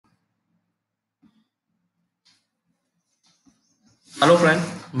Hello friend,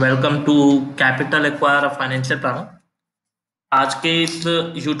 welcome to capital acquire financial planner. आज के इस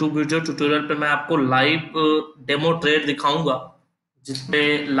यूट्यूब वीडियो ट्यूटोरियल पे मैं आपको लाइव डेमो ट्रेड दिखाऊंगा, जिसपे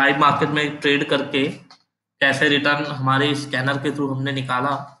लाइव मार्केट में ट्रेड करके कैसे रिटर्न हमारे स्कैनर के थ्रू हमने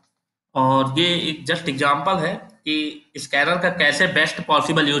निकाला। और ये एक जस्ट एग्जांपल है कि स्कैनर का कैसे बेस्ट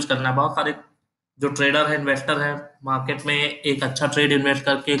पॉसिबल यूज करना है। बहुत सारे जो ट्रेडर है, इन्वेस्टर है, मार्केट में एक अच्छा ट्रेड इन्वेस्ट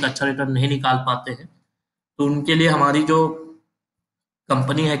करके एक अच्छा रिटर्न नहीं निकाल पाते हैं। तो उनके लिए हमारी जो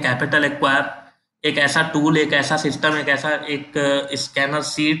कंपनी है कैपिटल एक्वायर एक ऐसा टूल, एक ऐसा सिस्टम, एक ऐसा एक स्कैनर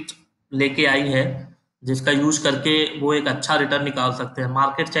सीट लेके आई है, जिसका यूज करके वो एक अच्छा रिटर्न निकाल सकते हैं।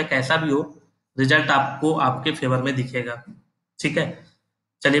 मार्केट चाहे कैसा भी हो, रिजल्ट आपको आपके फेवर में दिखेगा। ठीक है,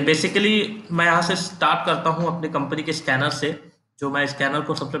 चलिए बेसिकली मैं यहाँ से स्टार्ट करता हूँ अपनी कंपनी के स्कैनर से। जो मैं स्कैनर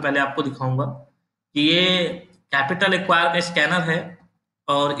को सबसे पहले आपको दिखाऊंगा कि ये कैपिटल एक्वायर का स्कैनर है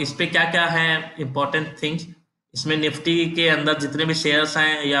और इस पे क्या क्या है इंपॉर्टेंट थिंग्स। इसमें निफ्टी के अंदर जितने भी शेयर्स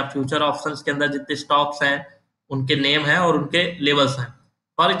हैं या फ्यूचर ऑप्शंस के अंदर जितने स्टॉक्स हैं, उनके नेम हैं और उनके लेवल्स हैं।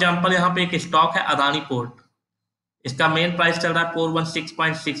 फॉर एग्जांपल यहाँ पे एक स्टॉक है अदानी पोर्ट। इसका मेन प्राइस चल रहा है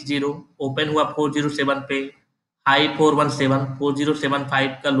 416.60, ओपन हुआ 407 पे, हाई 417,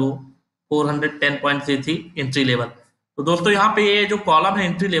 4075 का लो, 410.33 एंट्री लेवल। तो दोस्तों यहाँ पे ये जो कॉलम है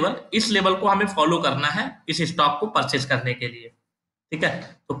एंट्री लेवल, इस लेवल को हमें फॉलो करना है इस स्टॉक को परचेज करने के लिए। ठीक है,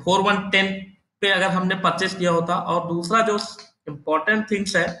 तो 4110 पे अगर हमने परचेज किया होता। और दूसरा जो इंपॉर्टेंट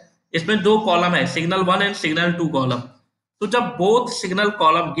थिंग्स है, इसमें दो कॉलम है, सिग्नल 1 एंड सिग्नल 2 कॉलम। तो जब both signal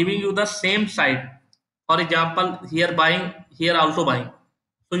column giving you the same side, for example here buying, here also buying,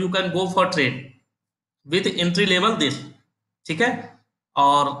 so you can go for trade with entry level this। ठीक है,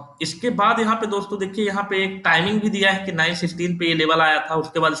 और इसके बाद यहाँ पे दोस्तों देखिए, यहाँ पे एक टाइमिंग भी दिया है कि 9:16 पे ये लेवल आया था।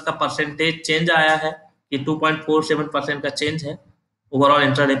 उसके बाद इसका परसेंटेज चेंज आया है कि 2.47% का चेंज है ओवरऑल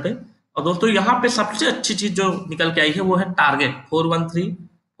इंट्राडे पे। और दोस्तों यहाँ पे सबसे अच्छी चीज जो निकल के आई है वो है टारगेट 413,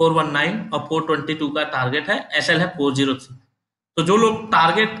 419 और 422 का टारगेट है। एसएल है 403। तो जो लोग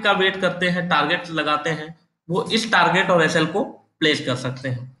टारगेट का वेट करते हैं, टारगेट लगाते हैं, वो इस टारगेट और एसएल को प्लेस कर सकते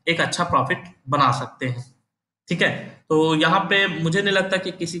हैं, एक अच्छा प्रॉफिट बना सकते हैं। ठीक है, तो यहाँ पे मुझे नहीं लगता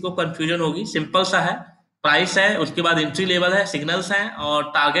कि किसी को कंफ्यूजन होगी। सिंपल सा है, प्राइस है, उसके बाद एंट्री लेवल है, सिग्नल्स हैं और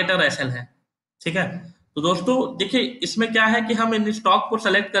टारगेट और एसएल है। ठीक है, तो दोस्तों देखिए इसमें क्या है कि हम इन स्टॉक को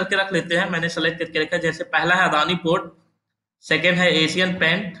सेलेक्ट करके रख लेते हैं। मैंने सेलेक्ट करके रखा है। जैसे पहला है अदानी पोर्ट, सेकेंड है Asian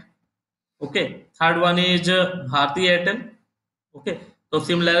paint, okay, third one is Bharti Airtel. Okay, तो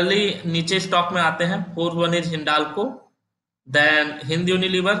सिमिलरली नीचे स्टॉक में आते हैं, fourth one is Hindalco, then Hind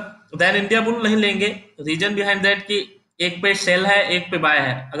Unilever, then India bull नहीं लेंगे। रीजन बिहाइंड दैट कि एक पे सेल है, एक पे बाय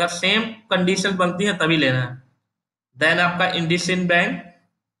है, अगर सेम कंडीशन बनती है तभी लेना है। देन आपका इंडसइंड बैंक।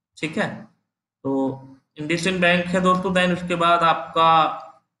 ठीक है, तो इंडसइंड बैंक है दोस्तों। देन उसके बाद आपका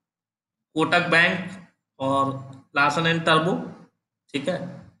कोटक बैंक और लार्सन एंड टर्बो। ठीक है,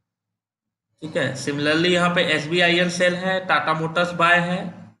 ठीक है, सिमिलरली यहाँ पे S B I L cell है, टाटा मोटर्स बाय है।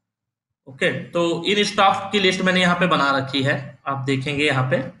 ओके, तो इन स्टॉक की लिस्ट मैंने यहाँ पे बना रखी है, आप देखेंगे यहाँ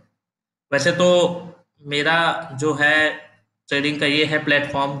पे। वैसे तो मेरा जो है ट्रेडिंग का ये है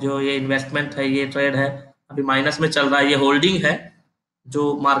प्लेटफॉर्म, जो ये इन्वेस्टमेंट है, ये ट्रेड है, अभी माइनस में चल रहा है, ये होल्डिंग है जो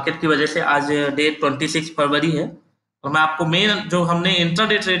मार्केट की वजह से। आज डेट 26 फरवरी है और मैं आपको मेन जो हमने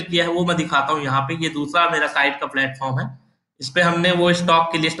इंट्राडे ट्रेड किया है वो मैं दिखाता हूँ यहाँ पे। ये दूसरा मेरा साइट का प्लेटफॉर्म है, इस पे हमने वो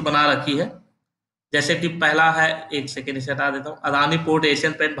स्टॉक की लिस्ट बना रखी है। जैसे कि पहला है, एक सेकेंड इसे हटा देता हूँ, अदानी पोर्ट,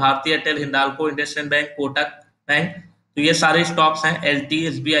 एशियन पेंट, भारतीय Airtel, Hindalco, IndusInd bank, Kotak bank. तो ये सारे स्टॉक्स हैं, L T,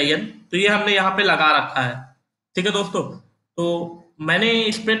 S B I N. तो ये हमने यहाँ पे लगा रखा है। ठीक है दोस्तों, तो मैंने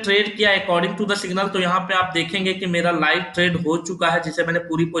इस पे ट्रेड किया अकॉर्डिंग टू द सिग्नल। तो यहाँ पे आप देखेंगे कि मेरा लाइव ट्रेड हो चुका है, जिसे मैंने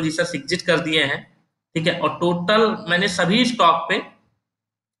पूरी पोजीशन एग्जिट कर दिए हैं। ठीक है, और टोटल मैंने सभी स्टॉक पे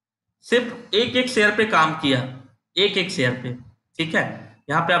सिर्फ एक एक शेयर पे काम किया, एक एक शेयर पे। ठीक है,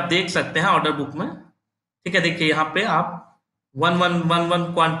 यहाँ पे आप देख सकते हैं ऑर्डर बुक में। ठीक है, देखिए यहाँ पे आप one one one one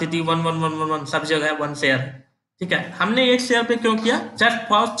quantity, one one one one one सब जगह वन शेयर है। ठीक है, हमने एक शेयर पे क्यों किया? Just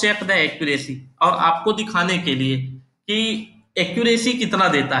for check the accuracy, और आपको दिखाने के लिए कि एक्यूरेसी कितना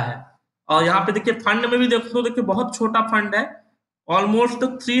देता है। और यहाँ पे देखिए फंड में भी देखो, देखिए बहुत छोटा फंड है, ऑलमोस्ट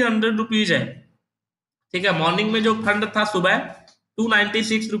 300 रुपीज है। ठीक है, मॉर्निंग में जो फंड था सुबह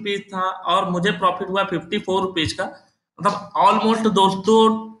 296 रुपीज था और मुझे प्रॉफिट हुआ 54 रुपीज का। मतलब ऑलमोस्ट दोस्तों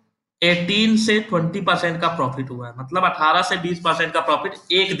 18 से 20% का प्रॉफिट हुआ है, मतलब 18 से 20% का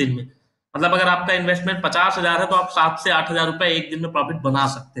प्रॉफिट एक दिन में। मतलब अगर आपका इन्वेस्टमेंट 50,000 है तो आप 7 से 8 हजार रुपए एक दिन में प्रॉफिट बना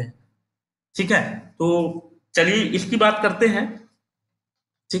सकते हैं। ठीक है, तो चलिए इसकी बात करते हैं।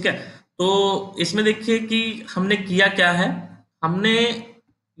 ठीक है, तो इसमें देखिए कि हमने किया क्या है। हमने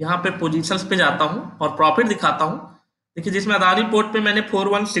यहाँ पे पोजीशंस पे जाता हूँ और प्रॉफिट दिखाता हूँ। देखिए जिसमें अदानी पोर्ट पे मैंने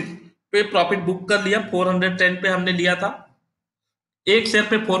 416 पे प्रॉफिट बुक कर लिया, 410 पे हमने लिया था। एक शेयर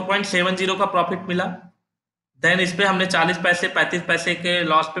पे 4.70 का प्रॉफिट मिला। देन इस पे हमने 40 पैसे 35 पैसे के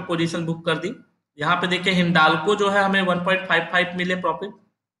लॉस पे पोजीशन बुक कर दी। यहाँ पे देखिए हिंडाल्को जो है हमें 1.55 मिले प्रॉफिट।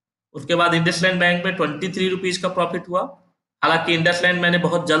 उसके बाद इंडसलैंड बैंक में 23 रुपीज का प्रॉफिट हुआ। हालांकि इंडसलैंड मैंने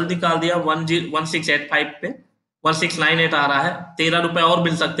बहुत जल्द निकाल दिया, 1685 पे 1698 आ रहा है, 13 रुपए और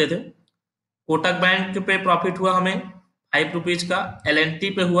मिल सकते थे। कोटक बैंक पे प्रॉफिट हुआ हमें 5 रुपीज का, एल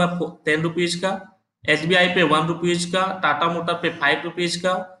पे हुआ 10 रुपीज का, SBI पे 1 रुपीज का, टाटा मोटर पे 5 रुपीज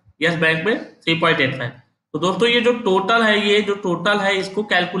का, यस बैंक पे 3.85। तो दोस्तों ये जो टोटल है, ये जो टोटल है इसको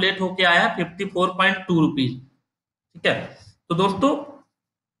कैलकुलेट होके आया 54.2 रुपीज। ठीक है। तो दोस्तों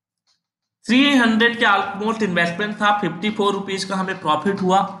 300 के ऑलमोस्ट इन्वेस्टमेंट था, 54 रुपीज का हमें प्रॉफिट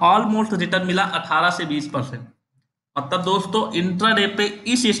हुआ, ऑलमोस्ट रिटर्न मिला 18 से 20%। मतलब दोस्तों इंट्राडे पे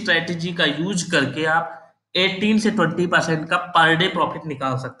इस स्ट्रेटेजी का यूज करके आप 18 से 20% का पर डे प्रॉफिट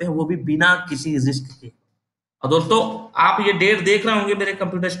निकाल सकते हैं, वो भी बिना किसी रिस्क के। और दोस्तों आप ये डेट देख रहे होंगे मेरे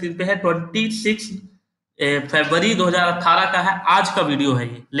कंप्यूटर स्क्रीन पे है 26 फरवरी 2018 का है, आज का वीडियो है,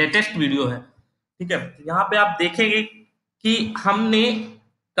 ये लेटेस्ट वीडियो है। ठीक है। यहाँ पे आप देखेंगे कि हमने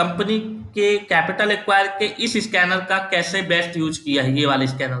कंपनी के कैपिटल एक्वायर के इस स्कैनर का कैसे बेस्ट यूज किया है, ये वाले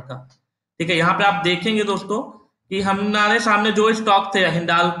स्कैनर का। ठीक है। यहाँ पे आप देखेंगे दोस्तों कि हमारे सामने जो स्टॉक थे,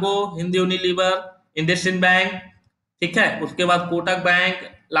 हिंडाल्को, हिंदी यूनिलीवर, इंडसइंड बैंक, ठीक है, उसके बाद Kotak bank,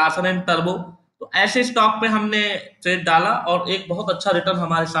 Larsen and turbo, तो ऐसे स्टॉक पे हमने ट्रेड डाला और एक बहुत अच्छा रिटर्न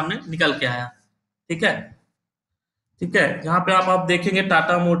हमारे सामने निकल के आया। ठीक है। ठीक है। यहाँ पे आप देखेंगे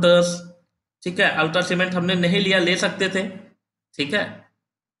टाटा मोटर्स, ठीक है, अल्ट्रा सीमेंट हमने नहीं लिया, ले सकते थे। ठीक है।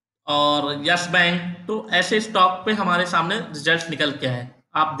 और यस बैंक, तो ऐसे स्टॉक पे हमारे सामने रिजल्ट निकल के आए।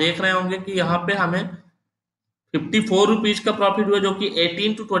 आप देख रहे होंगे कि यहाँ पे हमें 54 रुपीज का प्रॉफिट हुआ, जो कि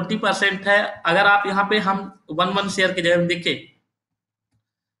 18 to 20% है। अगर आप यहाँ पे हम वन शेयर की जगह देखिए,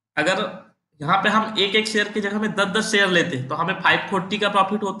 अगर यहाँ पे हम एक एक शेयर की जगह में 10 शेयर लेते तो हमें 540 का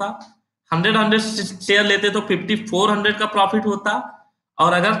प्रॉफिट होता। 100 शेयर लेते तो 5400 का प्रॉफिट होता।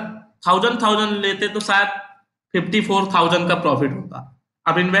 और अगर 1000 लेते तो शायद 54,000 का प्रॉफिट होता।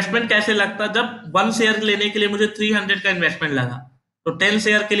 अब इन्वेस्टमेंट कैसे लगता, जब 1 शेयर लेने के लिए मुझे 300 का इन्वेस्टमेंट लगा, तो 10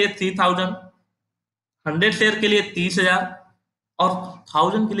 शेयर के लिए 3000, 100 शेयर के लिए 30,000 और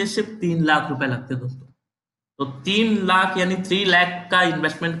 1000 के लिए सिर्फ 3 लाख रुपए लगते दोस्तों। तो 3 लाख यानी 3 लाख का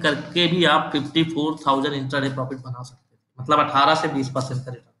इन्वेस्टमेंट करके भी आप 54,000 इंट्राडे प्रॉफिट बना सकते हैं, मतलब 18 से 20%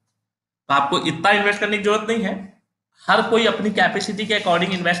 का रिटर्न। तो आपको इतना इन्वेस्ट करने की जरूरत नहीं है, हर कोई अपनी कैपेसिटी के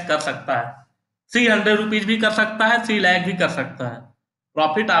अकॉर्डिंग इन्वेस्ट कर सकता है। 300 रुपीज भी कर सकता है, 3 लाख भी कर सकता है।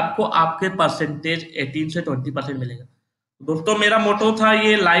 प्रॉफिट आपको आपके परसेंटेज 18 से 20% मिलेगा। दोस्तों मेरा मोटो था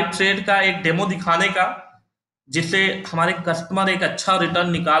ये लाइव ट्रेड का एक डेमो दिखाने का, जिससे हमारे कस्टमर एक अच्छा रिटर्न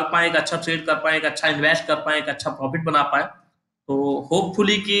निकाल पाए, एक अच्छा ट्रेड कर पाए, एक अच्छा इन्वेस्ट कर पाए, एक अच्छा प्रॉफिट बना पाए। तो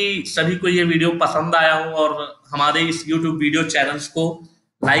होपफुली कि सभी को ये वीडियो पसंद आया हो, और हमारे इस यूट्यूब वीडियो चैनल्स को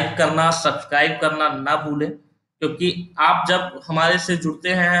लाइक करना, सब्सक्राइब करना ना भूलें। क्योंकि आप जब हमारे से जुड़ते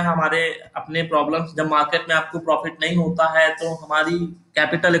हैं, हमारे अपने प्रॉब्लम्स, जब मार्केट में आपको प्रॉफिट नहीं होता है, तो हमारी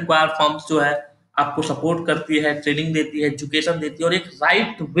कैपिटल एक्वायर फर्म्स जो है आपको सपोर्ट करती है, ट्रेनिंग देती है, एजुकेशन देती है, और एक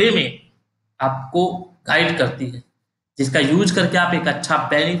राइट वे में आपको गाइड करती है, जिसका यूज करके आप एक अच्छा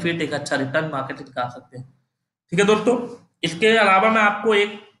बेनिफिट, एक अच्छा रिटर्न मार्केट से निकाल सकते हैं। ठीक है दोस्तों। इसके अलावा मैं आपको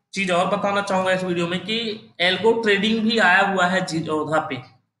एक चीज और बताना चाहूंगा इस वीडियो में कि एल्गो ट्रेडिंग भी आया हुआ है जीरोधा पे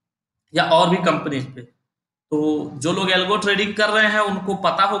या और भी कंपनीज पे। तो जो लोग एल्गो ट्रेडिंग कर रहे हैं उनको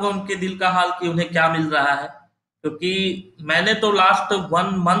पता होगा उनके दिल का हाल कि उन्हें क्या मिल रहा है। क्योंकि मैंने तो लास्ट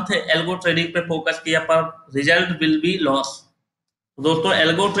 1 मंथ एल्गो ट्रेडिंग पे फोकस किया, पर रिजल्ट विल बी लॉस। दोस्तों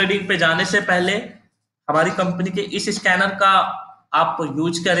एल्गो ट्रेडिंग पे जाने से पहले हमारी कंपनी के इस स्कैनर का आप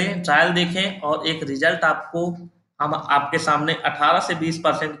यूज करें, ट्रायल देखें, और एक रिजल्ट आपको हम आपके सामने 18 से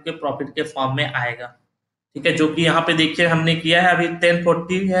 20% के प्रॉफिट के फॉर्म में आएगा। ठीक है। जो कि यहाँ पे देखिए हमने किया है, अभी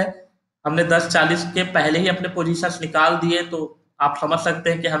 1040 है, हमने 1040 के पहले ही अपने पोजीशंस निकाल दिए। तो आप समझ सकते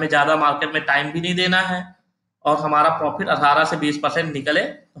हैं कि हमें ज्यादा मार्केट में टाइम भी नहीं देना है, और हमारा प्रॉफिट 18 से 20% निकले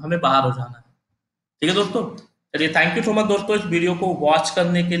तो हमें बाहर हो जाना है। ठीक है दोस्तों। चलिए थैंक यू सो मच दोस्तों इस वीडियो को वॉच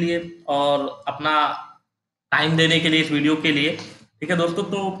करने के लिए और अपना टाइम देने के लिए इस वीडियो के लिए। ठीक है दोस्तों।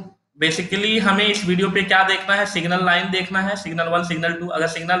 तो बेसिकली हमें इस वीडियो पे क्या देखना है, सिग्नल लाइन देखना है, सिग्नल 1, सिग्नल 2। अगर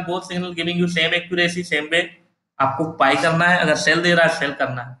signal both signal giving you same accuracy, same way, आपको बाय करना है। अगर सेल दे रहा है, सेल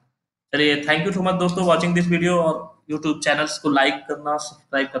करना है। चलिए थैंक यू सो मच दोस्तों वॉचिंग दिस वीडियो, और यूट्यूब चैनल्स को लाइक करना,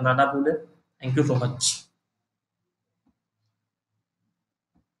 सब्सक्राइब करना ना भूले। Thank you so much.